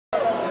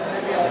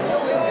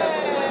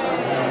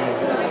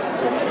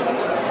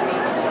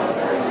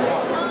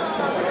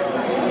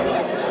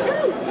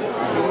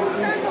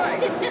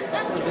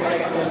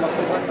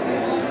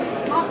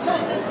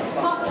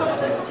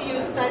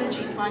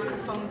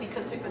microphone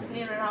because it was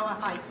nearer our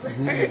height.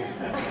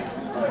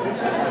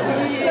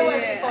 Hello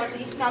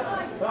everybody. Now,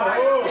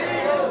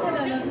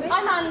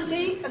 I'm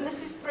Andy and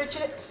this is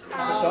Bridget,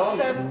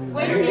 and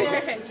we're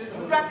here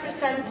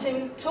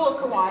representing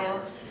Talkawhile,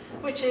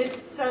 which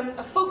is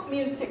a folk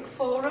music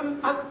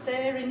forum out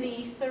there in the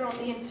ether on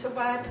the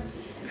interweb.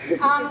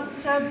 And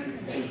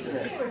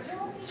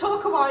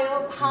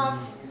Talkawhile have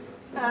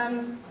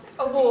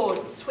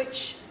awards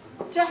which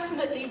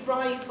definitely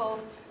rival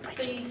the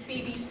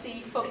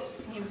BBC Folk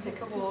Music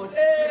Awards.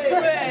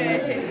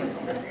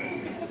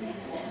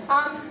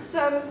 And,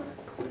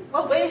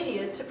 well, we're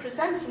here to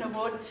present an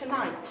award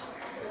tonight.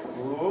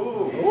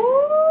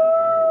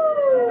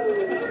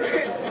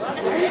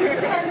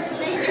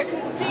 Incidentally, you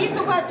can see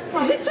the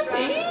website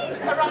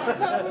address around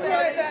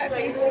various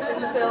places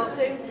in the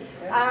building.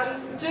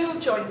 Do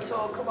join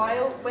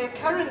Talkawhile. We're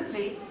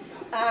currently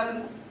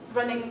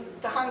running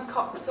the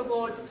Hancocks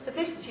Awards for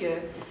this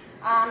year,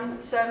 and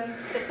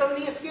there's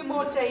only a few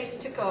more days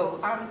to go,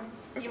 and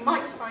you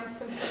might find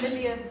some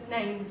familiar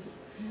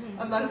names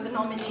among the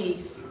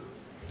nominees.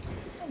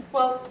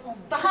 Well,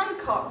 the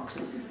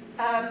Hancocks,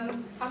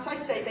 as I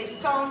say, they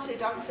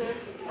started out of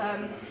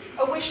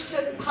a wish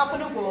to have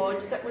an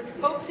award that was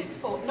voted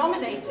for,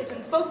 nominated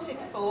and voted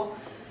for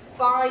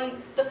by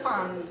the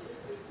fans.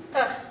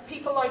 Us,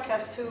 people like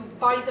us who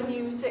buy the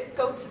music,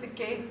 go to the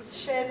gigs,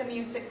 share the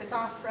music with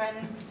our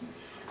friends,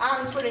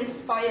 and we're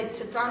inspired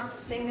to dance,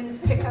 sing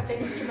and pick up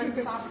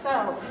instruments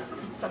ourselves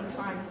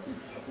sometimes.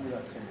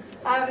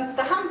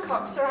 The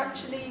Hancocks are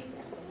actually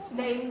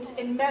named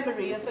in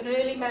memory of an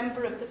early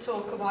member of the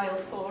Talkawhile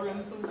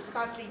Forum who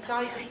sadly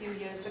died a few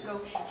years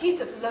ago. He'd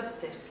have loved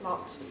this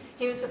lot.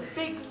 He was a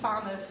big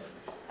fan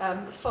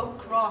of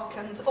folk rock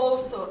and all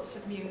sorts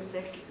of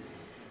music.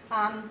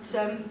 And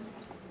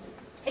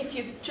if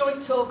you join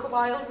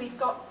Talkawhile, we've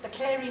got the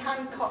Carey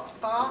Hancock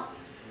Bar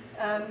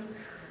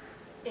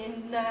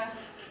in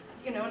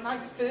you know, a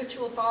nice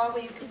virtual bar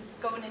where you can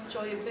go and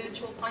enjoy a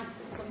virtual pint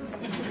of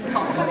something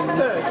toxic.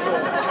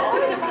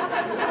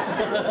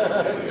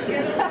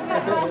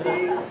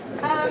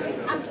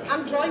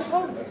 And drive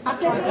home. And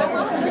drive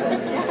home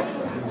afterwards,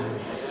 yes.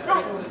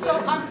 Right, so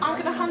I'm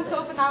going to hand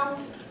over now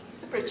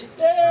to Bridget.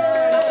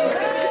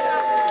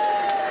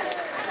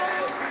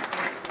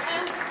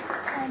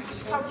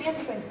 Can't see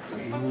anything.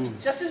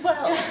 Just as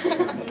well.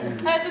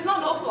 There's not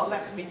an awful lot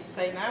left for me to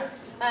say now.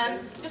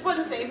 Just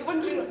one thing, if you're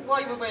wondering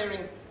why we're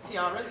wearing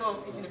tiaras, or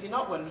even if you're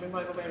not wondering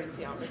why we're wearing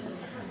tiaras,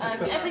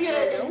 every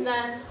year in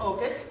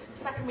August, the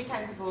second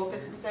weekend of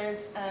August,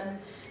 there's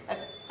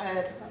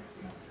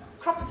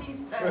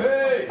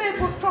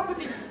Fairport's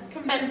Property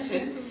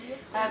Convention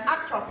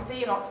at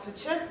Property in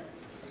Oxfordshire.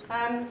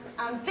 And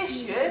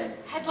this year,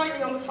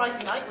 headlining on the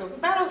Friday night, will be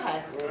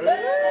Bellowhead.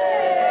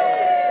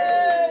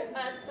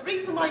 The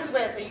reason why we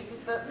wear these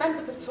is that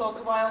members of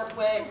Talkawhile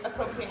wear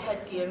appropriate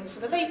headgear, and for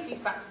the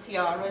ladies that's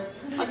tiaras.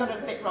 I got it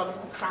a bit wrong,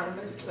 it's a crown,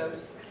 but it's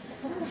close.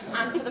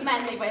 And for the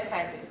men they wear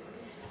fezzes.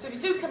 So if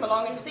you do come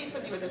along and you see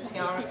somebody with a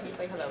tiara, can you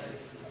say hello?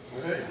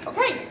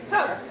 Okay,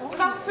 so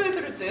without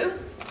further ado,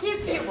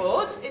 here's the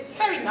award. It's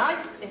very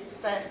nice,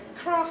 it's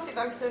crafted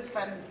out of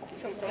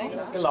stained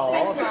glass.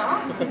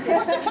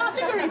 What's the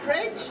category,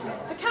 Bridge?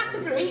 The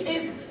category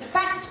is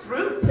Best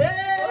Group.